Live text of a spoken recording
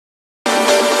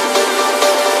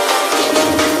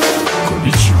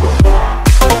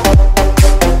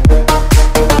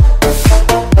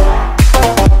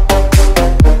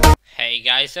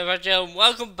DerpyBadger, and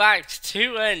welcome back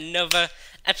to another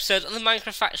episode of the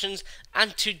Minecraft Factions.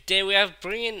 And today we are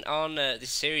bringing on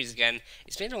this series again.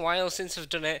 It's been a while since I've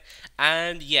done it,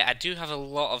 and yeah, I do have a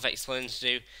lot of explaining to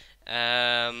do.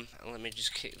 Let me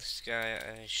just kick this guy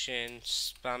Shin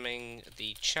spamming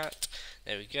the chat.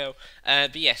 There we go.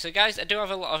 But yeah, so guys, I do have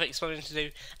a lot of explaining to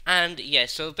do, and yeah,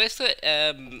 so basically,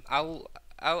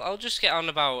 I'll just get on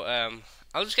about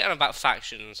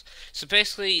factions. So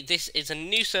basically, this is a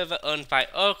new server owned by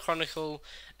Chronicle,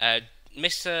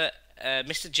 Mr.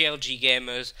 GLG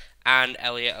Gamers, and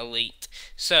Elliot Elite.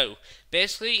 So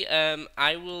basically,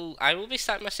 I will be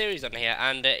starting my series on here,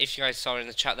 and if you guys saw in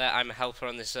the chat there, I'm a helper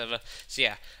on this server. So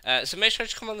yeah, so make sure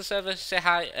to come on the server, say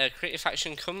hi, create a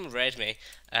faction, come raid me,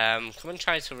 come and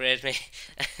try to raid me.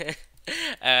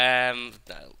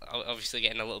 Obviously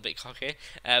getting a little bit cocky,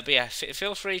 but yeah,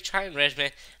 feel free, try and raid me,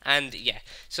 and yeah,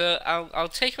 so I'll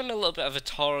take on a little bit of a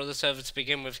tour of the server to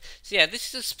begin with. So yeah,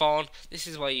 this is a spawn, this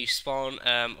is where you spawn.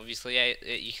 Obviously, yeah,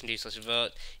 you can do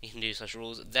 /vote, you can do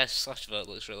 /rules, there's /vote,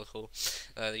 looks really cool.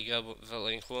 There you go, vote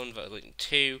link 1, vote link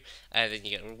 2, then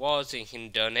you get rewards, and you can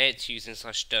donate using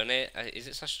 /donate, is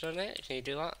it /donate, can you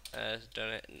do that?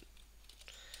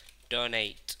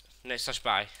 Donate. No,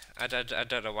 /buy. I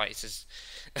don't know why it says.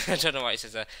 I don't know why it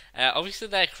says that. Obviously,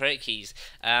 they're crate keys.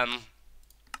 I'll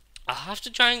have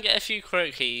to try and get a few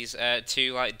crate keys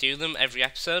to like do them every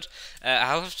episode.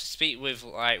 I'll have to speak with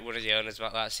like one of the owners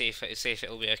about that, see if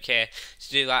it'll be okay to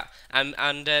do that,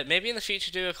 and maybe in the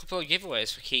future do a couple of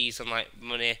giveaways for keys and like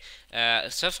money.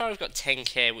 So far I've got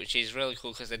 10k, which is really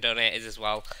cool because they donated as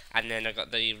well, and then I got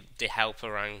the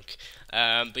helper rank.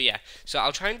 But yeah, so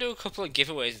I'll try and do a couple of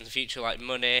giveaways in the future, like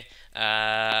money,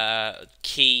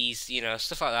 keys, you know,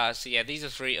 stuff like that. So yeah, these are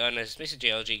 3 owners: Mr.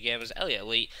 GLG Gamers, Elliot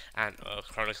Elite, and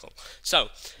Chronicle. So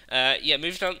yeah,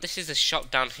 moving on. This is the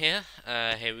shop down here.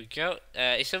 Here we go.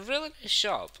 It's a really nice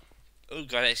shop. Oh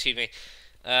god, excuse me.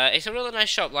 It's a really nice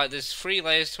shop. Like, there's 3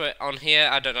 layers to it on here.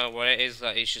 I don't know what it is.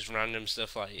 Like, it's just random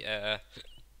stuff. Like,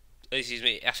 excuse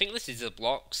me. I think this is the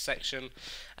blocks section,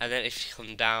 and then if you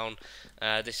come down,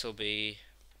 this will be.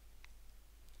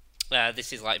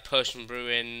 This is like potion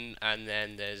brewing, and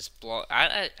then there's block.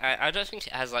 I don't think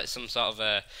it has like some sort of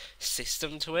a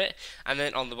system to it. And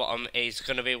then on the bottom is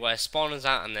going to be where spawners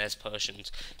at, and there's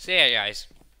potions. So yeah, guys.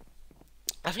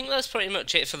 I think that's pretty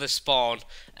much it for the spawn,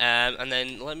 and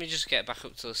then let me just get back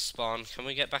up to the spawn. Can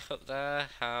we get back up there?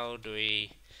 How do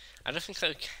we... I don't think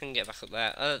I can get back up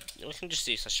there. We can just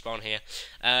do /spawn here.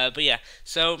 But yeah,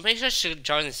 so make sure to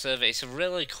join the server. It's a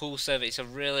really cool server. It's a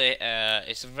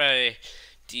very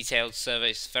detailed server.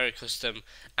 It's very custom,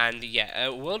 and yeah,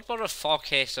 world border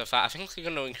 4K so far. I think they're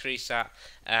going to increase that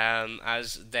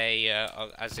as they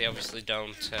obviously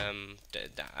don't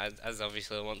as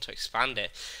obviously they want to expand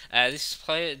it.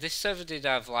 This server did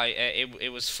have like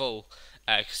it was full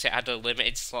because it had a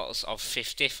limited slots of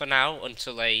 50 for now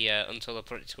until they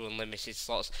put it to unlimited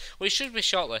slots, which should be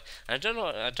shortly. And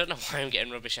I don't know why I'm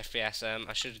getting rubbish FPS.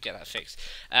 I should get that fixed.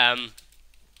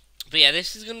 But yeah,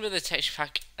 this is going to be the texture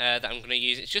pack that I'm going to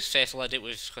use. It's just Faithful Edit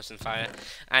with Custom Fire.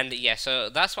 And yeah, so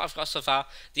that's what I've got so far.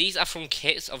 These are from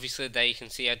kits. Obviously, there you can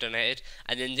see I donated.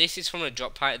 And then this is from a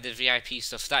drop part, the VIP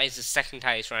stuff. That is the 2nd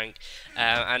highest rank.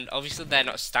 And obviously, they're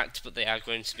not stacked, but they are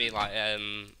going to be like...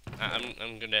 I'm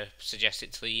going to suggest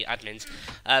it to the admins.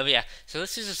 But yeah, so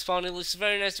this is a spawn. It looks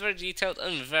very nice, very detailed,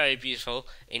 and very beautiful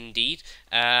indeed.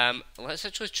 Let's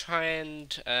actually try and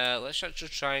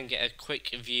get a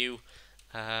quick view.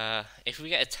 If we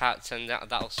get attacked, then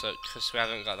that'll suck because we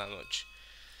haven't got that much.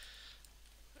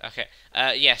 Okay.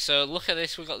 Yeah. So look at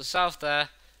this. We've got the south there.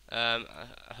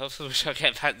 Hopefully we don't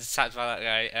get attacked by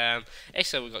that guy.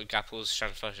 So we've got gapples,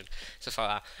 strength potion, stuff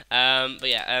like that. But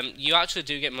yeah. You actually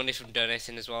do get money from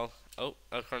donating as well. Oh,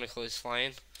 our Chronicle is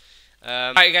flying.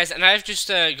 Alright guys, and I've just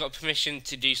got permission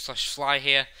to do /fly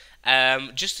here.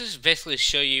 Just to basically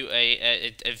show you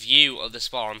a view of the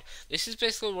spawn. This is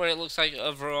basically what it looks like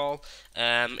overall.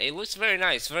 It looks very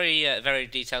nice, very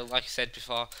detailed, like I said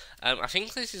before. I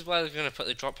think this is where they're going to put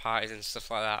the drop parties and stuff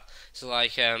like that. So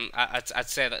like, I'd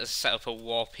say that they set up a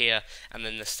warp here, and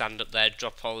then they stand up there,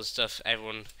 drop all the stuff.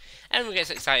 Everyone gets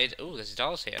excited. Oh, there's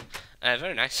doors here.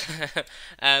 Very nice.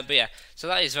 But yeah, so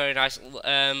that is very nice.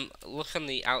 Look on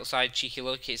the outside, cheeky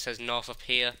look. It says north up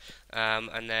here.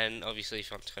 And then obviously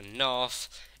if you want to go north,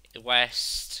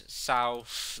 west,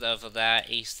 south, over there,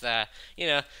 east there, you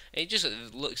know, it just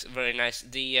looks very nice.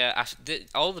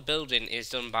 All the building is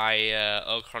done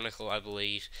by Chronicle, I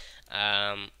believe.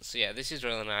 So yeah, this is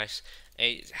really nice.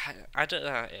 I don't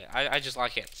know, I just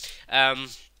like it.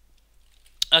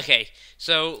 Okay,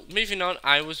 so moving on,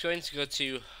 I was going to go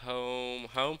to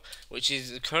home, which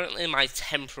is currently my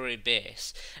temporary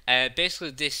base.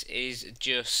 Basically, this is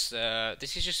just a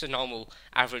normal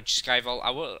average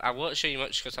skyvault. I won't show you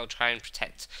much because I'll try and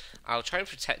protect right, I'm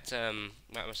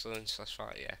still in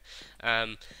 /5, yeah.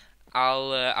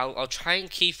 I'll try and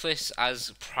keep this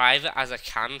as private as I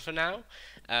can for now.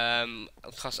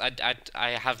 Because I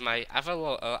have a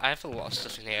lot of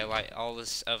stuff in here, like all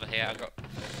this over here.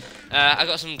 I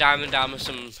got some diamond armor,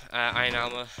 some iron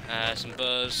armor, some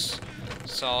bows,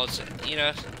 swords, you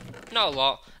know, not a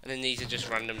lot, and then these are just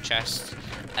random chests.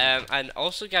 And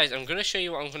also, guys, I'm going to show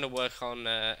you what I'm going to work on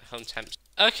home temps.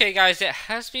 Okay, guys, it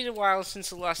has been a while since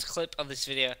the last clip of this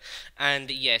video,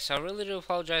 and yes, I really do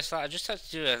apologise for that. I just had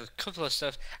to do a couple of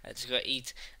stuff. I had to go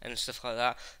eat and stuff like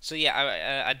that. So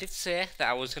yeah, I did say that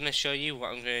I was going to show you what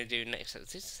I'm going to do next.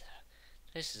 This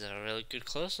is a really good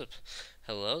close-up.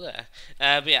 Hello there.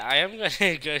 But yeah, I am going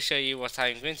to go show you what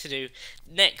I'm going to do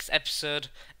next episode,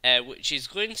 which is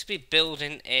going to be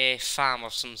building a farm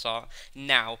of some sort.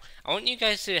 Now, I want you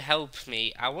guys to help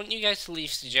me. I want you guys to leave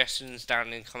suggestions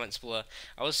down in the comments below.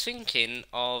 I was thinking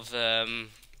of, sorry,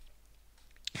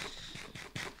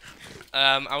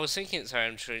 I'm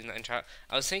just reading that in chat.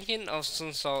 I was thinking of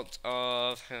some sort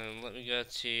of, let me go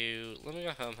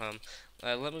home.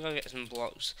 Let me go get some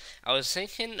blocks. I was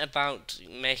thinking about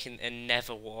making a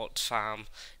netherwart farm.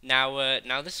 Now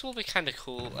this will be kind of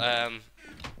cool. I've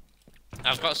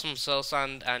got some soul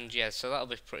sand, and yeah, so that'll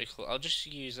be pretty cool. I'll just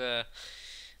use what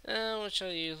shall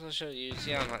I use?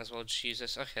 Yeah, I might as well just use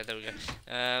this. Okay, there we go.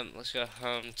 Let's go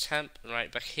home temp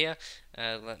right back here.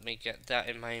 Let me get that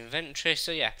in my inventory.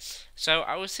 So yeah, so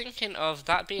I was thinking of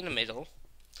that being the middle.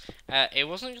 It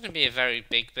wasn't going to be a very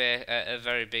big a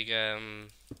very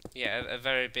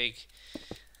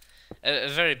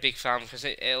big farm, because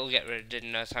it'll get rid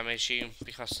in no time, I assume,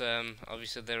 because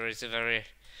obviously there is a very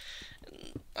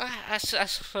I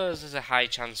suppose there's a high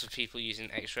chance of people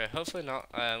using X-ray. Hopefully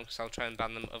not, because I'll try and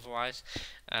ban them otherwise.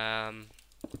 So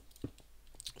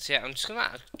yeah, I'm just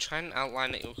gonna try and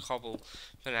outline it with cobble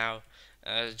for now,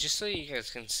 just so you guys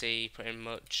can see pretty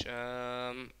much.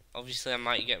 Obviously, I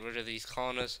might get rid of these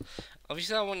corners.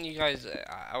 Obviously, I want you guys.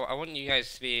 I want you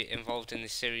guys to be involved in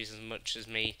this series as much as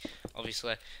me.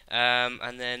 Obviously,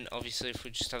 and then obviously, if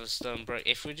we just have a stone brick,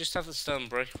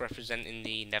 representing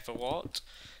the netherwart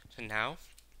for now.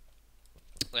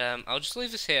 I'll just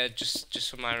leave this here just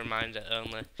for my reminder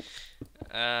only.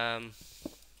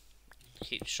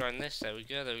 Keep destroying this. There we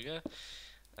go.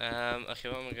 Okay,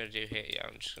 what am I going to do here? Yeah,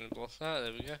 I'm just going to block that.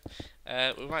 There we go.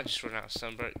 We might just run out of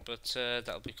stone brick, but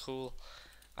that'll be cool.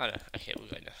 Oh no, okay, we've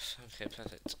got enough. Okay,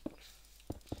 perfect.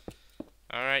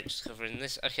 Alright, just covering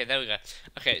this. Okay, there we go.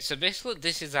 Okay, so basically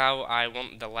this is how I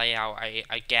want the layout,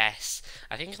 I guess.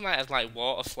 I think I might have like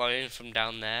water flowing from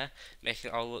down there,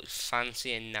 making it all look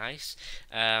fancy and nice.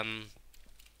 Yeah,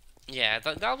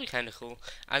 that'll be kind of cool.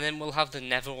 And then we'll have the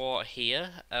netherwart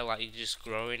here, like just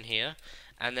growing here.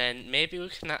 And then maybe we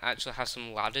can actually have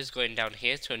some ladders going down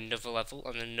here to another level,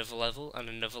 and another level, and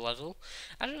another level.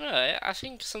 I don't know, I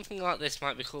think something like this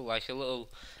might be cool, like a little,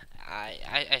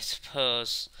 I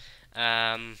suppose,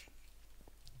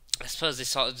 this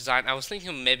sort of design. I was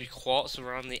thinking maybe quartz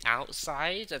around the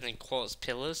outside, and then quartz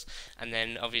pillars, and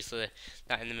then obviously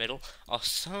that in the middle, or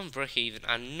stone brick even.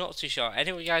 I'm not too sure.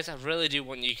 Anyway, guys, I really do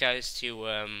want you guys to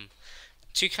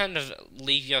kind of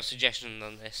leave your suggestions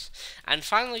on this. And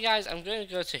finally, guys, I'm going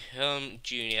to go to Home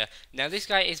Junior. Now, this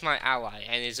guy is my ally,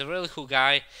 and he's a really cool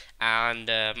guy, and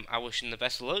I wish him the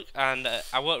best of luck, and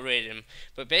I won't raid him,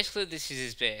 but basically this is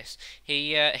his base.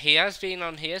 He has been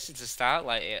on here since the start,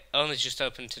 like it only just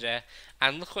opened today,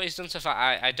 and look what he's done so far.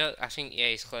 I think, yeah,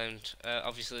 he's claimed,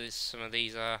 obviously some of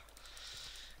these are,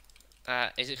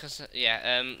 is it because,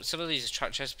 yeah, some of these are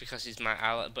track chests because he's my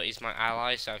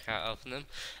ally, so I can't open them.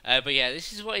 But yeah,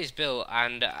 this is what he's built,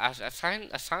 and I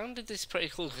found this pretty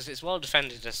cool because it's well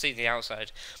defended. I've seen the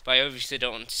outside, but I obviously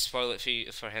don't want to spoil it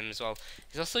for him as well.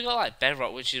 He's also got like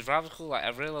bedrock, which is rather cool. Like, I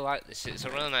really like this. It's a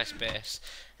really nice base,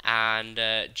 and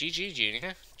GG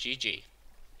Junior, GG.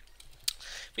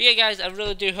 But yeah, guys, I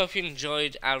really do hope you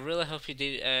enjoyed. I really hope you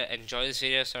did enjoy this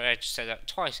video. Sorry, I just said that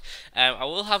twice. I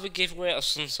will have a giveaway of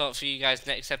some sort for you guys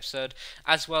next episode,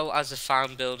 as well as a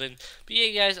farm building. But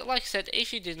yeah, guys, like I said,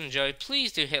 if you did enjoy,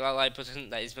 please do hit that like button.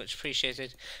 That is much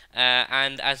appreciated.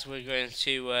 And as we're going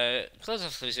to close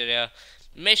off this video,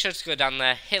 make sure to go down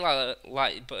there, hit that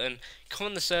like button, come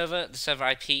on the server. The server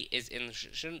IP is in the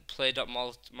description,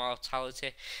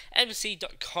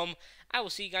 play.mortalitymc.com. I will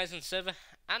see you guys on the server,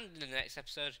 and in the next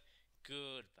episode,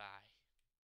 goodbye.